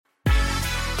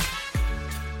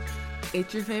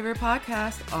It's your favorite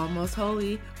podcast, Almost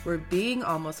Holy, where being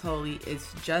almost holy is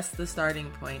just the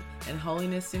starting point and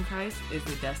holiness in Christ is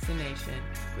the destination,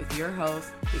 with your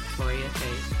host, Victoria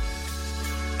Faith.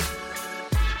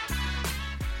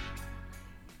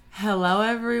 Hello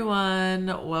everyone,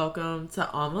 welcome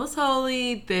to Almost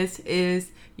Holy. This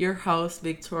is your host,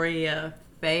 Victoria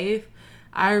Faith.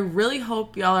 I really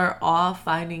hope y'all are all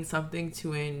finding something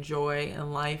to enjoy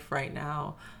in life right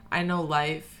now. I know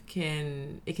life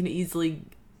can easily,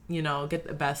 get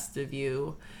the best of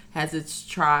you, as it's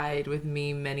tried with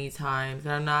me many times.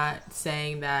 And I'm not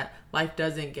saying that life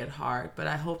doesn't get hard, but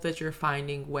I hope that you're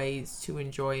finding ways to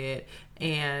enjoy it.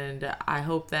 And I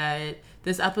hope that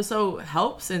this episode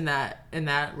helps in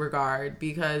that regard,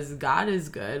 because God is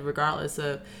good regardless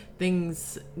of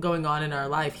things going on in our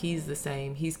life. He's the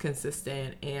same. He's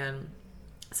consistent. And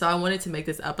so I wanted to make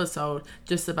this episode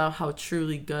just about how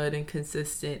truly good and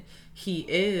consistent He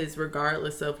is,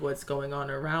 regardless of what's going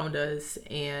on around us,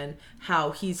 and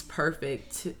how He's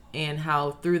perfect, and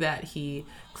how through that He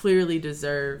clearly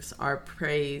deserves our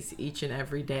praise each and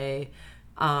every day.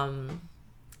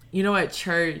 At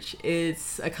church,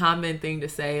 it's a common thing to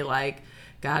say, like,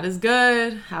 God is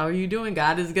good. How are you doing?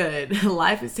 God is good.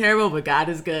 Life is terrible, but God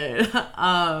is good.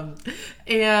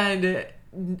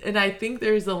 And I think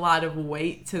there's a lot of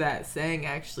weight to that saying,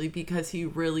 actually, because He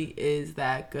really is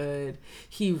that good.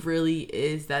 He really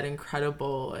is that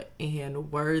incredible and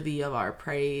worthy of our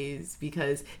praise,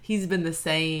 because He's been the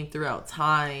same throughout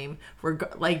time.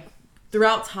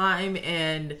 Throughout time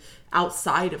and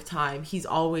outside of time, He's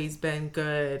always been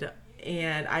good.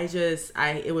 And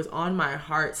it was on my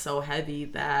heart so heavy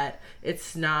that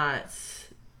it's not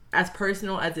as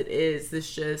personal as it is.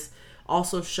 This just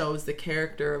also shows the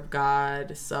character of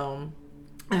God. So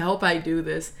I hope I do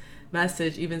this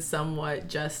message even somewhat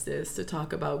justice to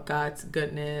talk about God's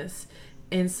goodness.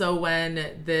 And so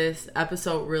when this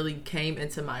episode really came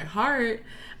into my heart,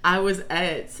 I was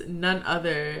at none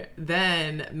other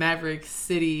than Maverick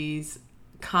City's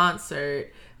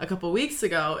concert a couple weeks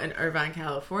ago in Irvine,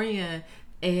 California.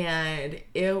 And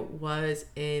it was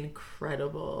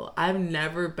incredible. I've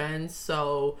never been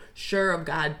so sure of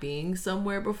God being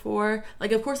somewhere before.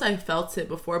 Like, of course I felt it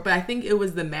before, but I think it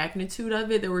was the magnitude of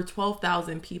it. There were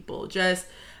 12,000 people just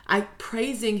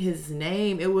praising His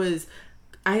name.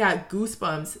 I got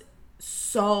goosebumps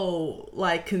so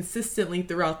consistently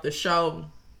throughout the show.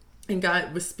 And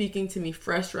God was speaking to me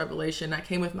fresh revelation. I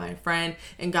came with my friend,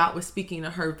 and God was speaking to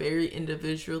her very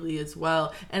individually as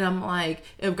well. And I'm like,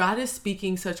 if God is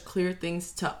speaking such clear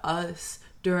things to us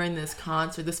during this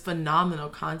concert, this phenomenal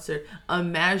concert,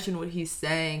 imagine what He's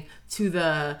saying to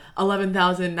the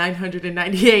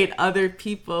 11,998 other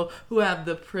people who have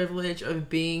the privilege of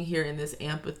being here in this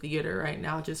amphitheater right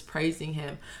now, just praising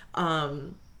Him.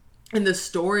 And the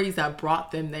stories that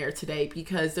brought them there today,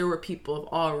 because there were people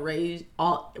of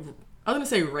I'm going to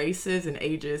say races and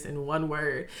ages in one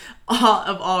word,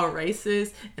 of all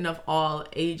races and of all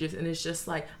ages. And it's just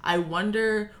like, I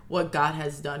wonder what God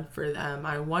has done for them.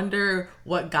 I wonder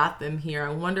what got them here.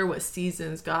 I wonder what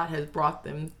seasons God has brought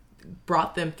them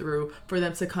through for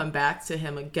them to come back to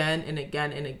Him again and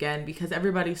again and again, because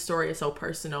everybody's story is so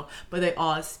personal, but they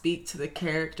all speak to the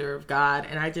character of God.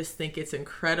 And I just think it's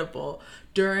incredible.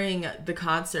 During the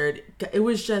concert, it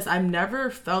was just, I've never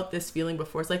felt this feeling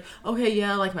before. It's like, okay,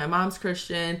 yeah, like my mom's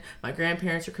Christian, my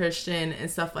grandparents are Christian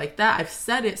and stuff like that. I've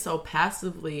said it so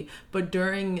passively, but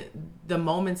during the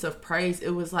moments of praise,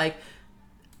 it was like,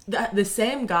 the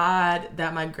same God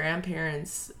that my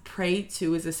grandparents prayed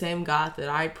to is the same God that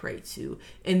I pray to.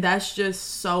 And that's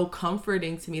just so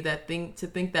comforting to me, to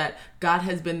think that God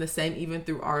has been the same even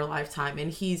through our lifetime.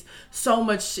 And He's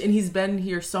been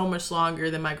here so much longer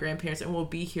than my grandparents, and will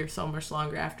be here so much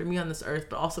longer after me on this earth.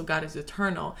 But also God is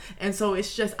eternal. And so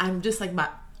it's just, I was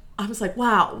like,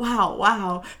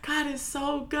 wow. God is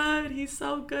so good. He's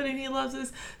so good, and He loves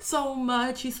us so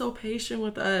much. He's so patient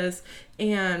with us.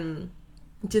 And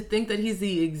to think that He's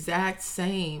the exact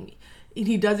same, and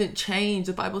He doesn't change.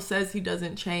 The Bible says He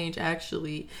doesn't change,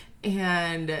 actually.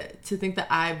 And to think that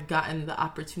I've gotten the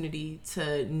opportunity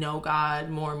to know God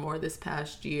more and more this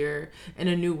past year in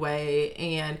a new way.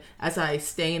 And as I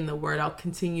stay in the Word, I'll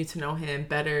continue to know Him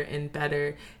better and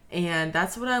better. And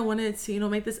that's what I wanted to,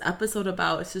 make this episode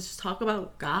about, is just talk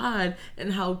about God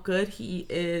and how good He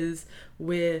is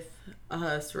with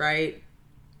us, right?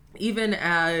 Even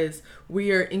as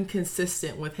we are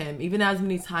inconsistent with Him, even as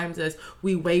many times as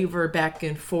we waver back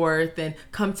and forth and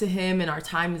come to Him in our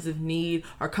times of need,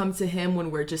 or come to Him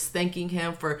when we're just thanking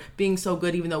Him for being so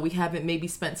good, even though we haven't maybe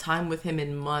spent time with Him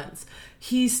in months,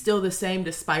 He's still the same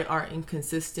despite our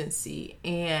inconsistency.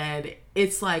 And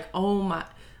it's like, oh my,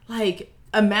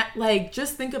 like,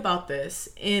 just think about this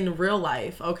in real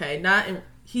life. Okay, not in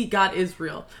God is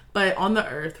real, but on the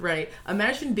earth, right?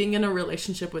 Imagine being in a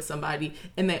relationship with somebody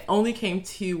and they only came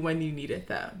to you when you needed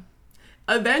them.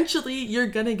 Eventually you're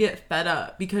gonna get fed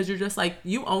up because you're just like,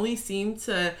 you only seem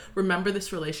to remember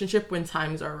this relationship when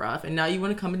times are rough, and now you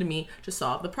want to come to me to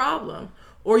solve the problem.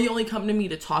 Or you only come to me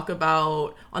to talk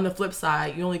about, on the flip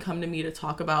side, you only come to me to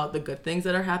talk about the good things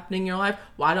that are happening in your life.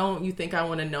 Why don't you think I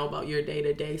want to know about your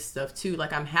day-to-day stuff too?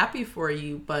 Like, I'm happy for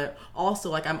you, but also,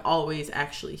 like, I'm always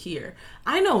actually here.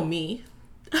 I know me.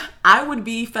 I would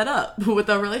be fed up with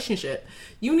a relationship.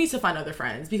 You need to find other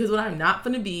friends, because what I'm not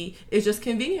going to be is just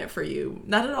convenient for you.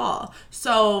 Not at all.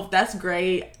 So that's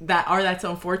great, that's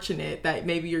unfortunate that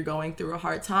maybe you're going through a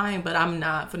hard time, but I'm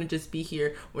not going to just be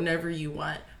here whenever you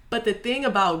want. But the thing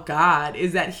about God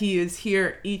is that he is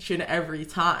here each and every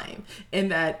time, and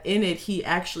that in it, he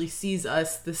actually sees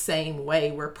us the same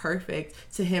way. We're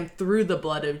perfect to him through the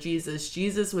blood of Jesus.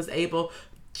 Jesus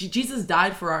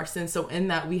died for our sins. So in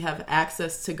that, we have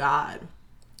access to God.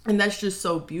 And that's just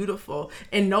so beautiful.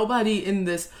 And nobody in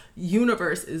this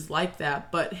universe is like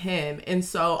that but him. And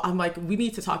so I'm like, we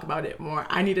need to talk about it more.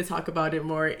 I need to talk about it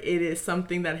more. It is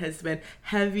something that has been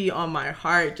heavy on my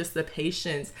heart, just the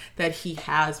patience that he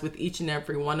has with each and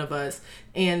every one of us,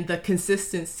 and the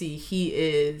consistency he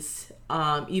is,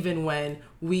 even when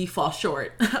we fall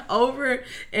short over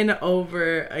and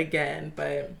over again.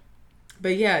 But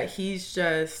yeah, he's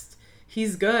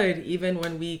good even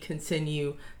when we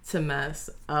continue to mess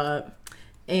up.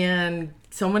 And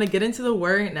so I'm going to get into the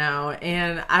word now.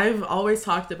 And I've always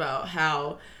talked about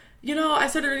how, I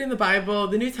started reading the Bible,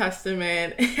 the New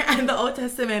Testament, and the Old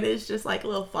Testament is just like a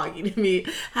little foggy to me.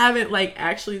 Haven't like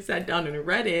actually sat down and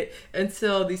read it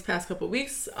until these past couple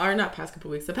weeks, or not past couple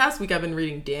weeks, the past week I've been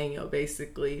reading Daniel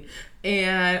basically.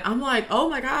 And I'm like, oh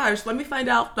my gosh, let me find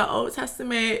out the Old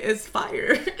Testament is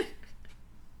fire.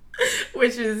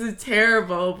 Which is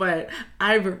terrible, but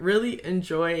I've really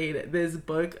enjoyed this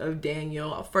book of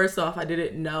Daniel. First off, I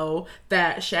didn't know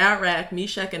that Shadrach,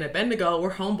 Meshach, and Abednego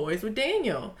were homeboys with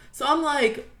Daniel. So I'm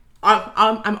like,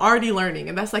 I'm already learning,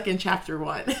 and that's like in chapter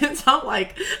 1. So I'm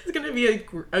like, it's gonna be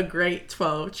a great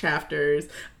 12 chapters.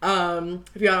 If y'all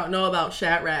don't know about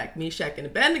Shadrach, Meshach, and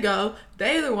Abednego,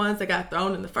 they're the ones that got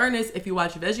thrown in the furnace. If you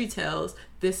watch VeggieTales,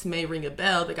 this may ring a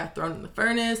bell. They got thrown in the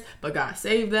furnace, but God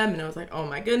saved them, and it was like, oh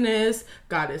my goodness,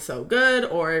 God is so good.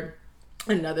 Or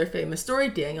another famous story,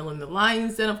 Daniel in the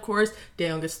lion's den, of course.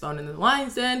 Daniel gets thrown in the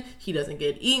lion's den. He doesn't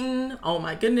get eaten. Oh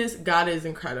my goodness, God is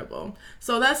incredible.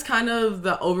 So that's kind of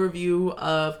the overview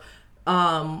of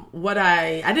what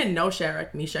I didn't know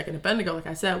Shadrach, Meshach, and Abednego, like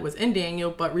I said, was in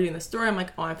Daniel, but reading the story, I'm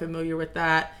like, oh, I'm familiar with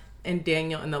that. And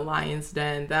Daniel in the lion's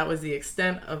den, that was the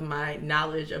extent of my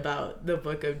knowledge about the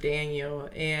book of Daniel.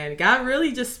 And God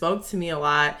really just spoke to me a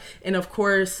lot. And of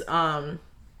course,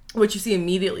 what you see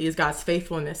immediately is God's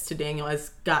faithfulness to Daniel, as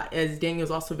Daniel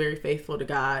is also very faithful to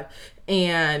God,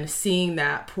 and seeing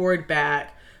that poured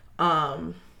back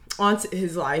onto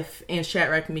his life and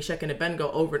Shadrach, Meshach, and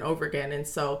Abednego over and over again. And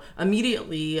so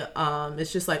immediately,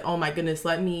 it's just like, oh my goodness,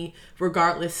 let me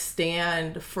regardless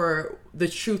stand for the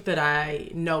truth that I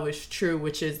know is true,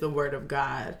 which is the word of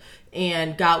God.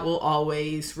 And God will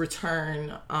always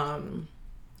return,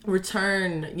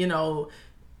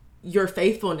 your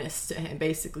faithfulness to him,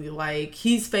 basically. Like,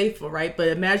 he's faithful, right? But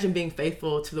imagine being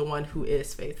faithful to the one who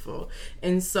is faithful.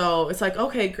 And so it's like,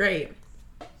 okay, great.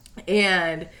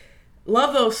 And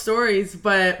love those stories.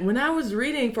 But when I was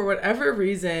reading, for whatever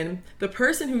reason, the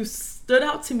person who stood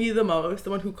out to me the most, the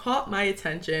one who caught my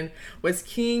attention, was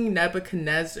King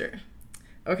Nebuchadnezzar.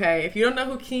 Okay, if you don't know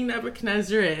who King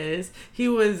Nebuchadnezzar is, he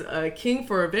was a king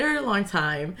for a very long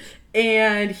time,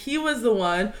 and he was the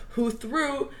one who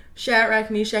threw Shadrach,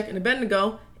 Meshach, and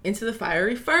Abednego into the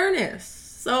fiery furnace.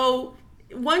 So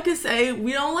one could say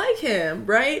we don't like him,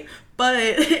 right?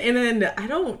 And then I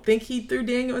don't think he threw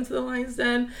Daniel into the lion's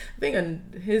den. I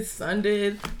think his son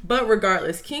did. But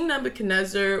regardless, King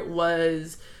Nebuchadnezzar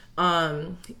was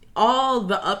all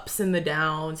the ups and the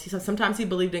downs. Sometimes he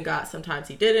believed in God, sometimes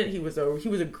he didn't. He was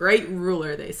a great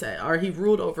ruler, they said, or he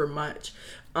ruled over much.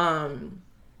 And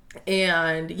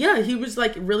yeah, he was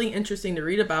like really interesting to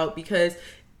read about, because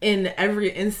in every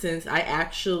instance, I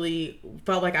actually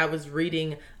felt like I was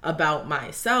reading about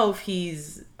myself.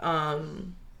 He's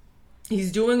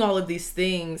doing all of these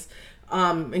things,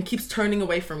 and keeps turning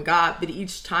away from God, but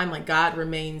each time, like, God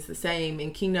remains the same.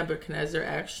 And King Nebuchadnezzar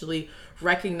actually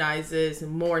recognizes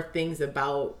more things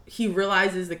he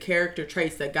realizes the character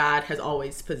traits that God has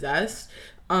always possessed.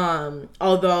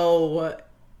 Although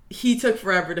he took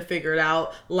forever to figure it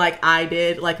out, like I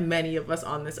did, like many of us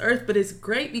on this earth. But it's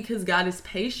great because God is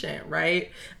patient, right?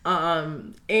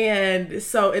 And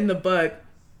so in the book,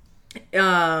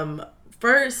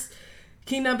 first,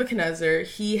 King Nebuchadnezzar,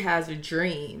 he has a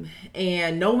dream,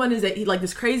 and no one is like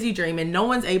this crazy dream, and no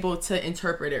one's able to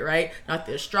interpret it, right? Not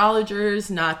the astrologers,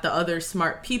 not the other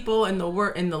smart people in the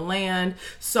land.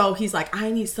 So he's like,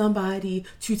 I need somebody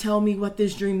to tell me what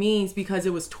this dream means, because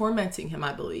it was tormenting him,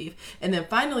 I believe. And then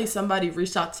finally somebody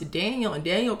reached out to Daniel, and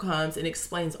Daniel comes and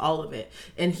explains all of it.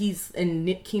 And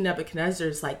King Nebuchadnezzar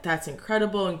is like, that's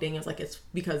incredible. And Daniel's like, it's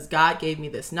because God gave me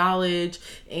this knowledge.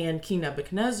 And King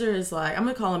Nebuchadnezzar is like, I'm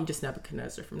gonna call him just Nebuchadnezzar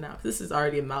from now, because this is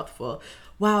already a mouthful.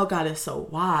 Wow, God is so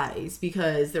wise,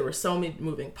 because there were so many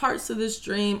moving parts to this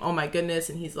dream. Oh my goodness.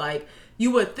 And he's like, you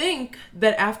would think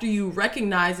that after you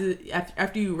recognize it,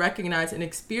 after you recognize and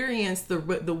experience the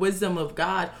wisdom of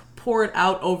God poured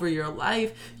out over your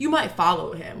life, you might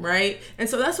follow him, right? And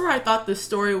so that's where I thought the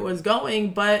story was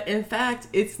going, but in fact,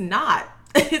 it's not.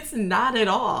 It's not at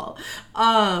all.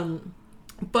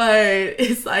 But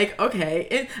it's like, okay.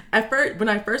 And at first, when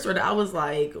I first read it, I was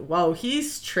like, whoa,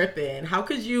 he's tripping. How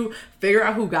could you figure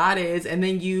out who God is and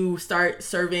then you start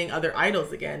serving other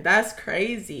idols again? That's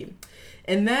crazy.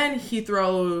 And then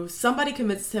somebody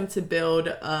convinced him to build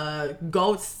a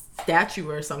goat statue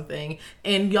or something.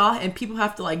 And people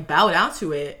have to like bow down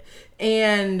to it.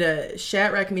 And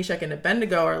Shadrach, Meshach, and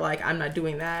Abednego are like, I'm not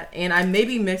doing that. And I may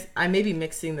be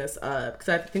mixing this up, because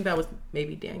I think that was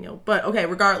maybe Daniel. But okay,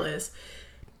 regardless.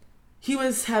 He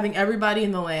was having everybody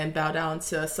in the land bow down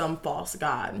to some false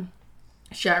god.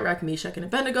 Shadrach, Meshach, and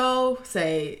Abednego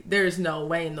say, there's no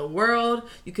way in the world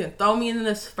you can throw me in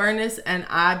this furnace, and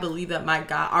I believe that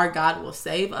our God will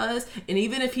save us. And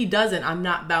even if he doesn't, I'm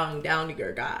not bowing down to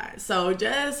your God. So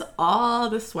just all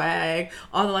the swag,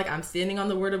 all the like, I'm standing on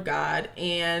the word of God.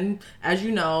 And as you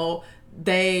know,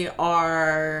 they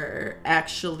are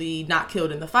actually not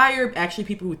killed in the fire. Actually,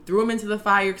 people who threw them into the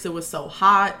fire because it was so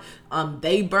hot,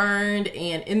 they burned.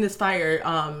 And in this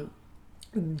fire,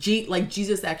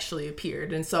 Jesus actually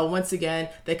appeared. And so once again,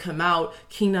 they come out.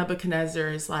 King Nebuchadnezzar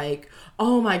is like,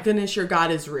 oh my goodness, your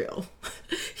God is real.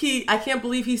 I can't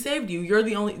believe he saved you.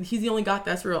 He's the only God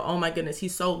that's real. Oh my goodness,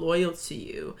 he's so loyal to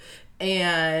you.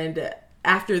 And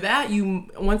after that, you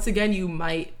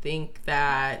might think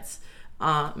that,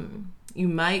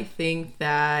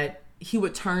 he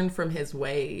would turn from his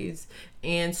ways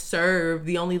and serve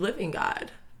the only living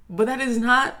God. But that is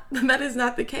not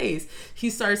the case. He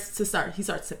starts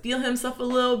to feel himself a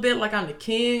little bit like, I'm the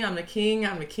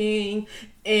king.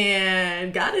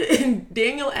 And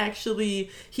Daniel actually,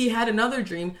 he had another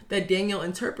dream that Daniel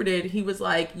interpreted. He was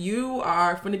like, you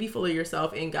are going to be full of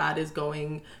yourself, and God is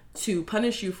going to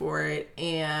punish you for it.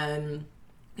 And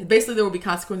basically, there will be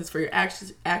consequences for your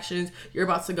actions. You're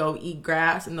about to go eat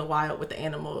grass in the wild with the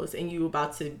animals, and you're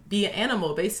about to be an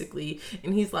animal, basically.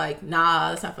 And he's like,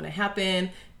 nah, that's not going to happen.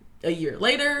 A year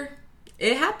later,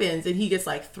 it happens, and he gets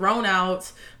like thrown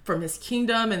out from his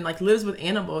kingdom and like lives with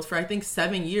animals for I think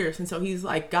 7 years. And so he's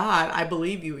like, God, I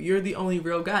believe you. You're the only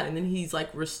real God. And then he's like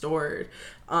restored.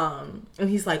 And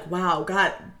he's like, wow,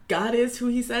 God is who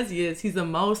he says he is. He's the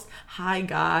most high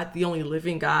God, the only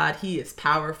living God. He is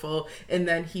powerful. And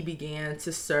then he began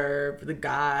to serve the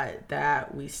God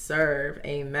that we serve.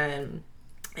 Amen.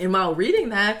 And while reading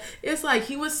that, it's like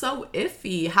he was so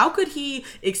iffy. How could he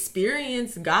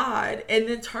experience God and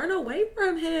then turn away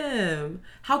from him?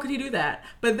 How could he do that?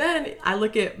 But then I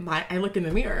look in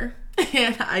the mirror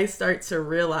and I start to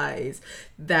realize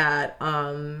that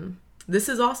this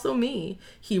is also me.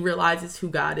 He realizes who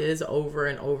God is over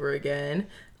and over again.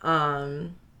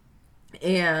 And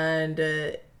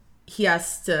he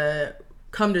has to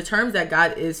come to terms that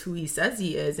God is who he says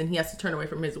he is, and he has to turn away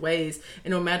from his ways.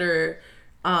 And no matter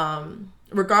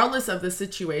regardless of the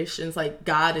situations, like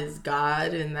God is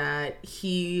God, and that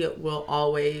he will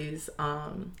always,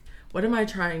 what am I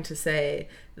trying to say?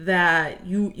 That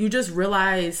you just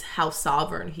realize how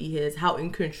sovereign he is, how in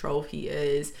control he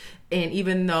is. And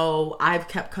even though I've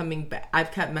kept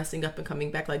messing up and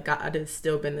coming back, like God has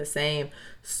still been the same.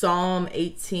 Psalm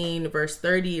 18 verse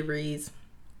 30 reads,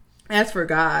 as for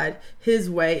God, his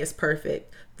way is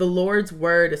perfect. The Lord's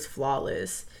word is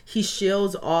flawless. He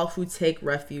shields all who take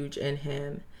refuge in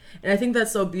him. And I think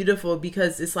that's so beautiful,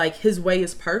 because it's like his way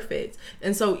is perfect.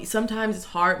 And so sometimes it's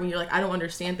hard when you're like, I don't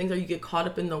understand things, or you get caught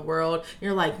up in the world. And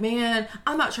you're like, man,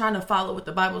 I'm not trying to follow what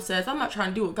the Bible says. I'm not trying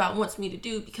to do what God wants me to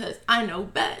do because I know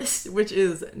best, which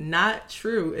is not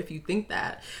true if you think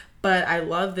that. But I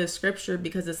love this scripture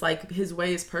because it's like his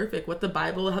way is perfect. How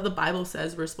the Bible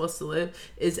says we're supposed to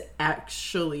live is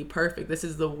actually perfect. This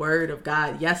is the word of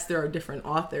God. Yes, there are different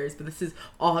authors, but this is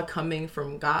all coming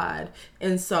from God.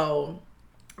 And so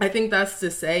I think that's to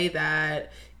say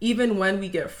that even when we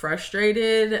get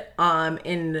frustrated and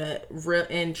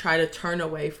try to turn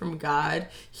away from God,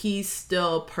 he's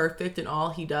still perfect in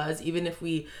all he does. Even if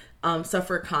we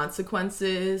suffer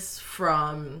consequences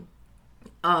from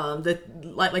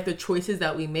the choices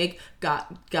that we make,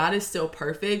 God is still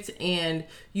perfect, and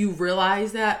you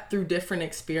realize that through different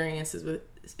experiences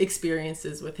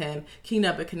with him. King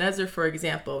Nebuchadnezzar, for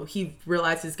example, he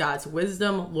realizes God's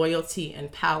wisdom, loyalty,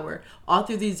 and power all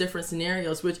through these different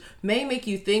scenarios, which may make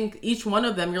you think each one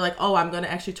of them you're like, oh, I'm going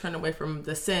to actually turn away from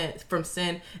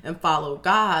sin and follow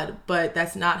God. But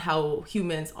that's not how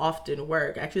humans often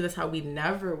work. Actually, that's how we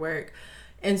never work.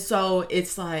 And so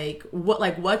it's like,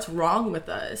 what's wrong with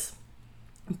us?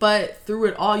 But through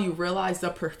it all, you realize the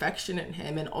perfection in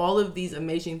him, and all of these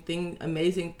amazing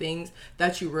things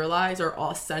that you realize are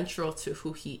all central to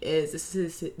who he is. This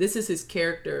is his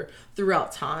character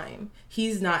throughout time.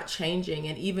 He's not changing.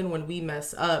 And even when we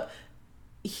mess up,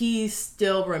 he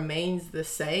still remains the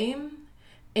same.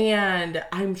 And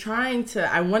I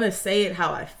want to say it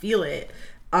how I feel it.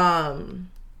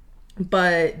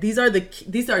 But these are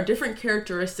different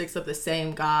characteristics of the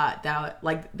same God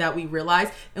that we realize,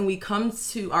 and we come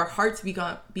to our hearts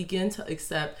begin to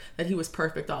accept that he was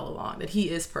perfect all along, that he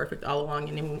is perfect all along,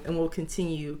 and will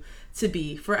continue to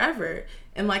be forever.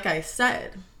 And like I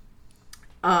said,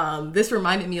 this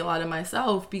reminded me a lot of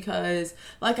myself because,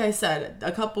 like I said,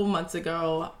 a couple months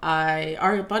ago,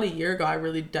 about a year ago, I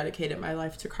really dedicated my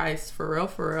life to Christ for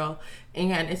real,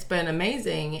 and it's been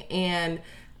amazing. And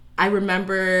I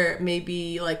remember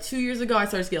maybe like 2 years ago, I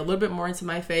started to get a little bit more into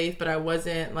my faith, but I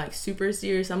wasn't like super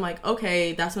serious. I'm like,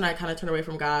 okay, that's when I kind of turned away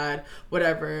from God,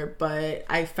 whatever. But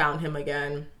I found him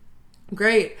again.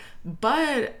 Great.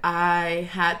 But I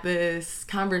had this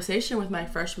conversation with my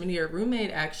freshman year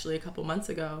roommate actually a couple months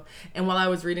ago. And while I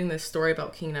was reading this story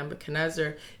about King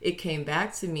Nebuchadnezzar, it came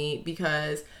back to me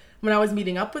because when I was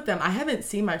meeting up with them, I haven't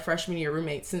seen my freshman year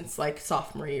roommate since like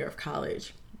sophomore year of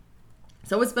college.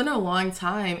 So it's been a long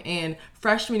time, and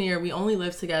freshman year, we only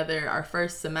lived together our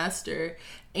first semester,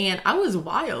 and I was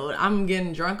wild. I'm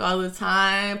getting drunk all the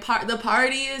time. The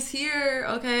party is here,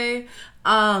 okay?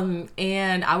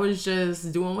 And I was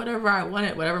just doing whatever I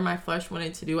wanted, whatever my flesh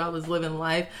wanted to do. I was living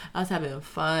life. I was having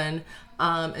fun.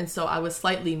 And so I was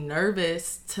slightly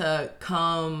nervous to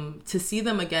come to see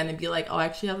them again and be like, oh, I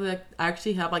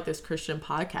actually have like this Christian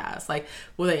podcast. Like,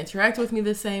 will they interact with me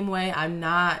the same way? I'm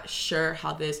not sure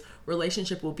how this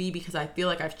relationship will be because I feel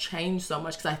like I've changed so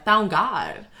much because I found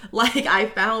God. Like, I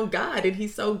found God and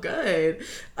he's so good.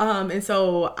 And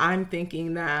so I'm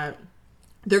thinking that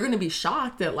they're going to be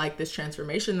shocked at like this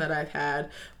transformation that I've had.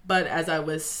 But as I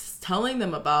was telling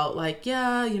them about like,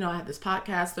 yeah, I have this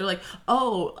podcast, they're like,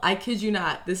 oh, I kid you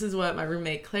not. This is what my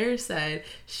roommate Claire said.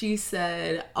 She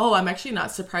said, oh, I'm actually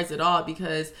not surprised at all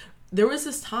because there was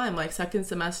this time like second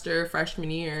semester,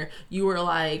 freshman year, you were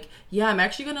like, yeah, I'm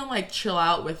actually going to like chill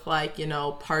out with like,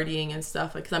 partying and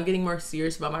stuff. Like, cause I'm getting more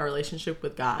serious about my relationship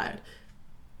with God.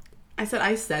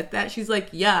 I said that. She's like,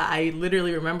 yeah, I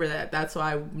literally remember that. That's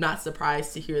why I'm not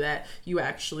surprised to hear that you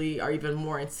actually are even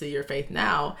more into your faith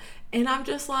now. And I'm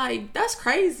just like, that's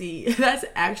crazy. That's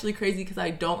actually crazy because I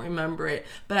don't remember it.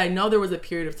 But I know there was a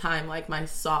period of time, like my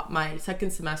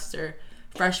second semester,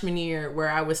 freshman year, where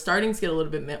I was starting to get a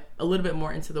little bit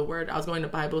more into the word. I was going to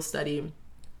Bible study,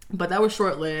 but that was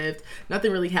short-lived.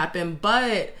 Nothing really happened.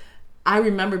 But I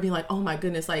remember being like, oh my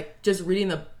goodness, like just reading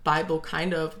the Bible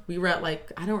we read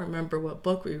like, I don't remember what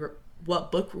book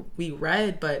we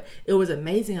read, but it was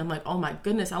amazing. I'm like, oh my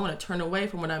goodness, I want to turn away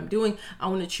from what I'm doing. I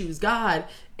want to choose God.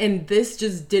 And this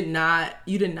just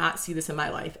you did not see this in my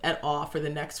life at all for the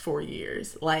next 4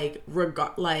 years. Like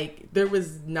there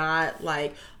was not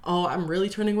like, oh, I'm really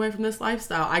turning away from this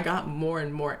lifestyle. I got more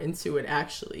and more into it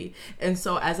actually. And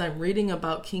so as I'm reading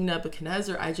about King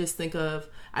Nebuchadnezzar, I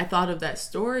thought of that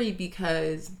story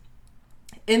because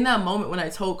in that moment when I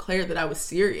told Claire that I was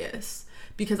serious,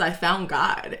 because I found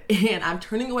God and I'm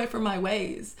turning away from my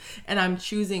ways and I'm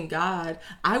choosing God.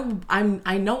 I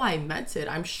know I meant it.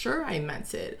 I'm sure I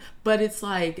meant it, but it's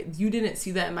like, you didn't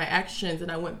see that in my actions.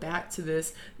 And I went back to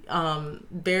this,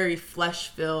 very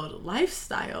flesh-filled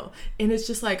lifestyle. And it's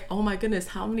just like, oh my goodness,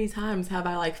 how many times have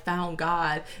I like found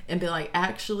God and been like,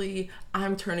 actually,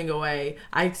 I'm turning away.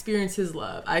 I experience his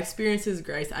love. I experience his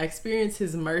grace. I experience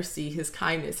his mercy, his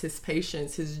kindness, his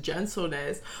patience, his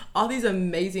gentleness, all these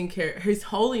amazing his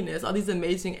holiness, all these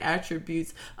amazing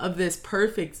attributes of this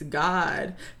perfect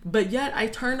God. But yet I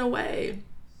turn away.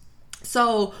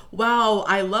 So while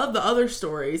I love the other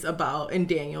stories about in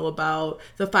Daniel about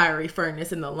the fiery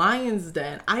furnace and the lion's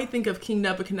den, I think of King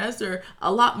Nebuchadnezzar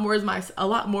a lot more of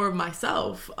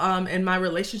myself and my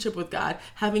relationship with God,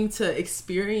 having to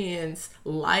experience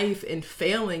life and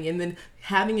failing, and then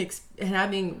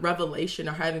having revelation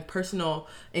or having personal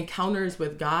encounters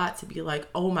with God to be like,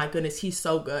 oh my goodness, he's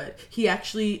so good. He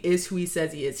actually is who he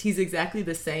says he is. He's exactly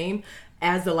the same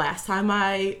as the last time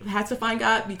I had to find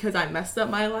God because I messed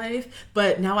up my life,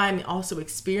 but now I'm also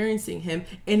experiencing him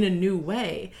in a new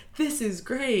way. This is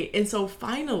great. And so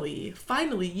finally,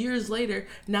 years later,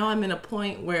 now I'm in a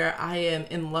point where I am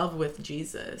in love with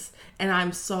Jesus. And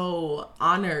I'm so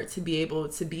honored to be able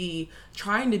to be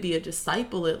trying to be a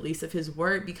disciple, at least, of his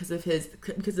word because of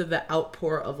the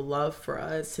outpour of love for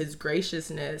us, his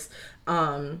graciousness,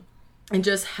 and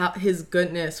just how his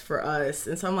goodness for us.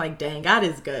 And so I'm like, dang, God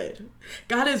is good.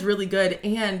 God is really good.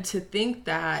 And to think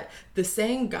that the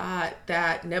same God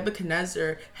that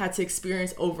Nebuchadnezzar had to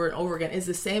experience over and over again is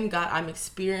the same God I'm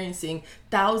experiencing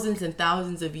thousands and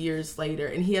thousands of years later.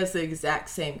 And he has the exact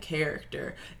same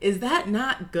character. Is that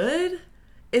not good?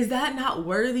 Is that not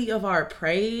worthy of our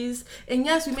praise? And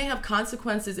yes, we may have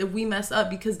consequences if we mess up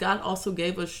because God also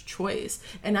gave us choice.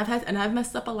 And I've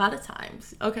messed up a lot of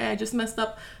times. Okay, I just messed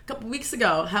up a couple weeks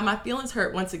ago, had my feelings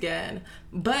hurt once again.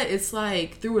 But it's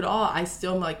like through it all, I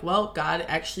still am like, well, God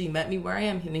actually met me where I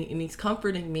am, and he's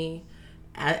comforting me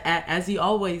as he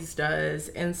always does.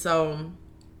 And so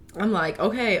I'm like,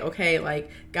 okay, like,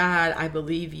 God, I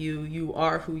believe you. You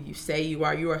are who you say you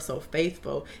are. You are so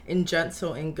faithful and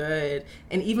gentle and good.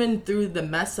 And even through the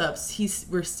mess ups,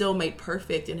 we're still made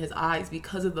perfect in his eyes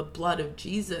because of the blood of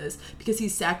Jesus, because he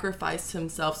sacrificed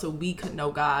himself so we could know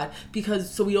God,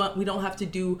 so we don't have to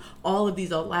do all of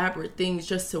these elaborate things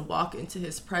just to walk into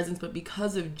his presence. But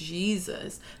because of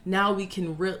Jesus, now we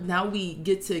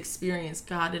get to experience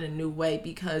God in a new way,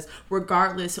 because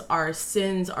regardless, our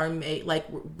sins are made, like,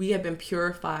 we have been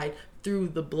purified through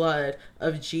the blood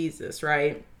of Jesus,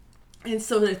 right? And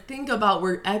so to think about,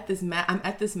 I'm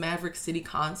at this Maverick City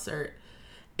concert,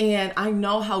 and I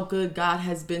know how good God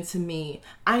has been to me.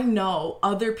 I know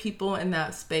other people in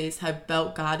that space have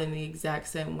felt God in the exact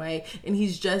same way, and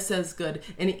he's just as good.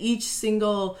 And each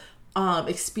single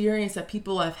experience that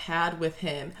people have had with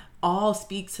him all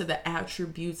speak to the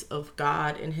attributes of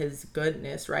God and his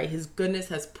goodness, right? His goodness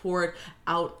has poured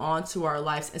out onto our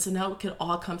lives. And so now we can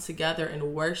all come together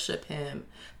and worship him,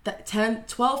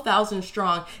 12,000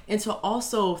 strong. And to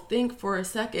also think for a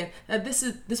second that this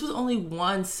was only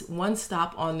one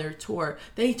stop on their tour.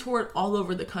 They toured all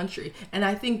over the country, and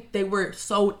I think they were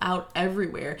sold out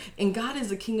everywhere. And God is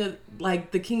the king of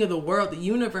the world, the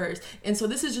universe. And so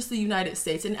this is just the United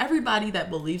States, and everybody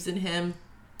that believes in him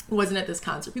wasn't at this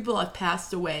concert. People have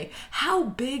passed away. How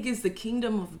big is the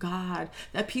kingdom of God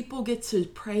that people get to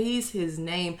praise his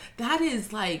name? That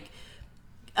is like,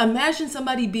 imagine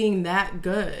somebody being that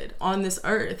good on this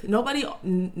earth.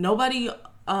 Nobody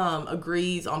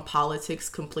agrees on politics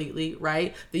completely,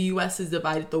 right? The US is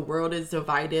divided, the world is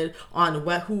divided on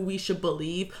who we should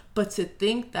believe. But to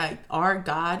think that our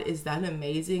God is that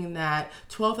amazing, that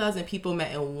 12,000 people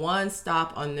met in one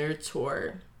stop on their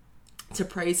tour to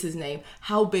praise his name.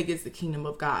 How big is the kingdom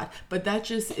of God? But that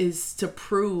just is to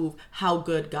prove how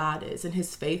good God is, and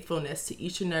his faithfulness to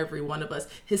each and every one of us,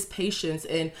 his patience,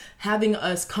 and having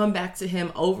us come back to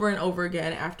him over and over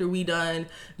again after we done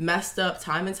messed up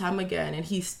time and time again. And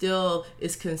he still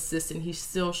is consistent. He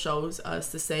still shows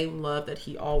us the same love that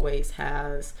he always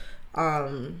has.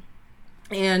 And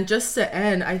just to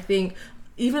end, I think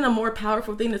even a more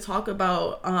powerful thing to talk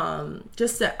about,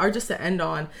 just to end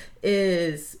on,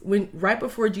 is when right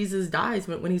before Jesus dies,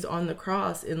 when he's on the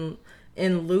cross in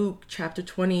Luke chapter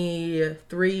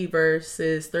 23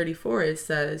 verses 34,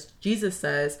 Jesus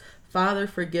says, "Father,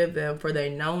 forgive them, for they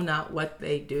know not what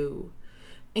they do."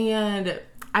 And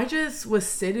I just was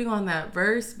sitting on that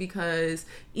verse because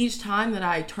each time that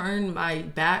I turned my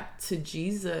back to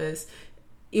Jesus,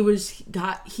 it was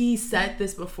God. He said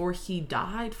this before he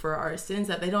died for our sins,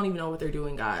 that they don't even know what they're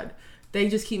doing, God. They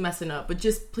just keep messing up, but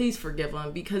just please forgive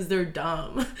them because they're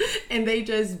dumb and they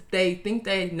think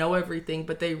they know everything,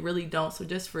 but they really don't. So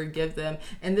just forgive them.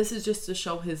 And this is just to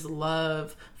show his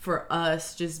love for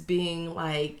us, just being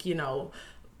like,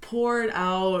 poured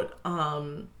out,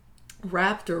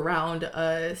 wrapped around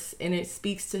us, and it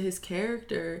speaks to his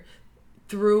character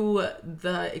through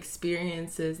the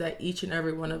experiences that each and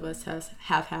every one of us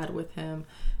have had with him.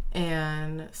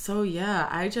 And so yeah,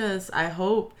 I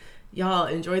hope y'all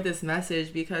enjoyed this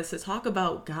message, because to talk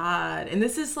about God, and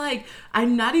this is like,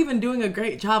 I'm not even doing a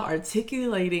great job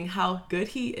articulating how good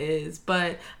he is,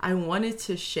 but I wanted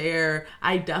to share.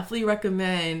 I definitely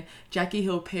recommend Jackie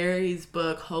Hill Perry's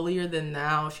book, Holier Than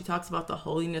Thou. She talks about the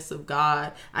holiness of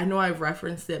God. I know I've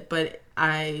referenced it, but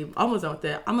I almost done with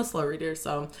it. I'm a slow reader,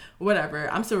 so whatever.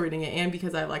 I'm still reading it, and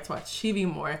because I like to watch TV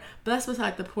more, but that's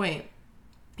beside the point.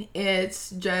 It's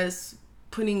just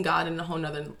putting God in a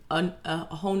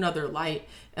whole nother light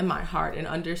in my heart, and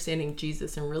understanding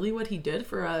Jesus and really what he did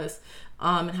for us,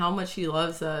 and how much he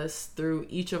loves us through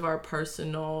each of our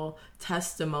personal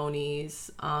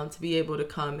testimonies, to be able to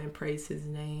come and praise his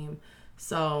name.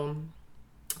 So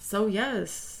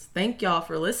yes, thank y'all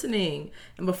for listening.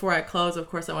 And before I close, of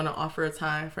course, I want to offer a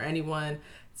time for anyone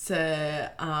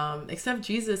to accept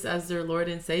Jesus as their Lord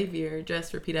and Savior.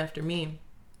 Just repeat after me.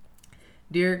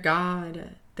 Dear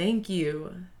God, thank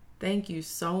you. Thank you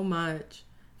so much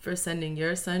for sending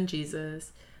your son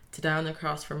Jesus to die on the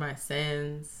cross for my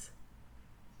sins.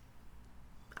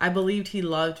 I believed he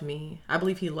loved me. I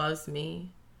believe he loves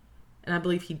me. And I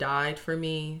believe he died for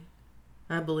me.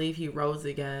 I believe he rose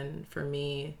again for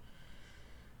me.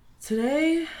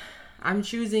 Today, I'm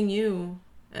choosing you,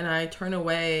 and I turn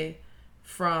away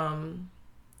from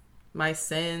my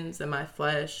sins and my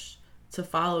flesh to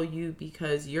follow you,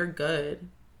 because you're good.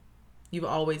 You've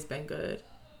always been good.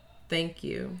 Thank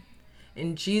you.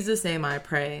 In Jesus' name I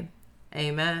pray.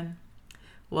 Amen.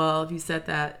 Well, if you said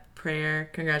that prayer,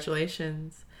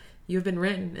 congratulations. You've been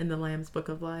written in the Lamb's Book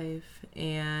of Life.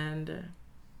 And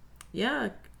yeah,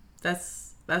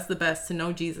 that's the best. To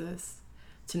know Jesus.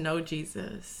 To know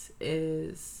Jesus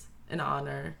is an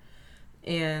honor.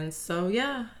 And so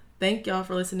yeah, thank y'all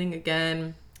for listening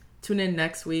again. Tune in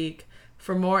next week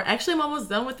for more. Actually, I'm almost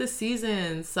done with this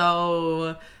season,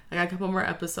 so I got a couple more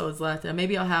episodes left, and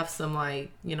maybe I'll have some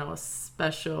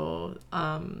special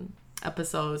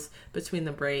episodes between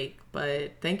the break.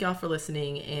 But thank y'all for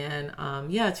listening, and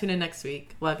tune in next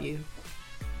week. Love you.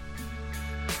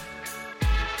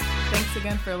 Thanks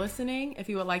again for listening. If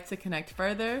you would like to connect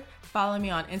further, follow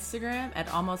me on Instagram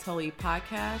at Almost Holy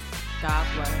Podcast. God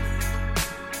bless.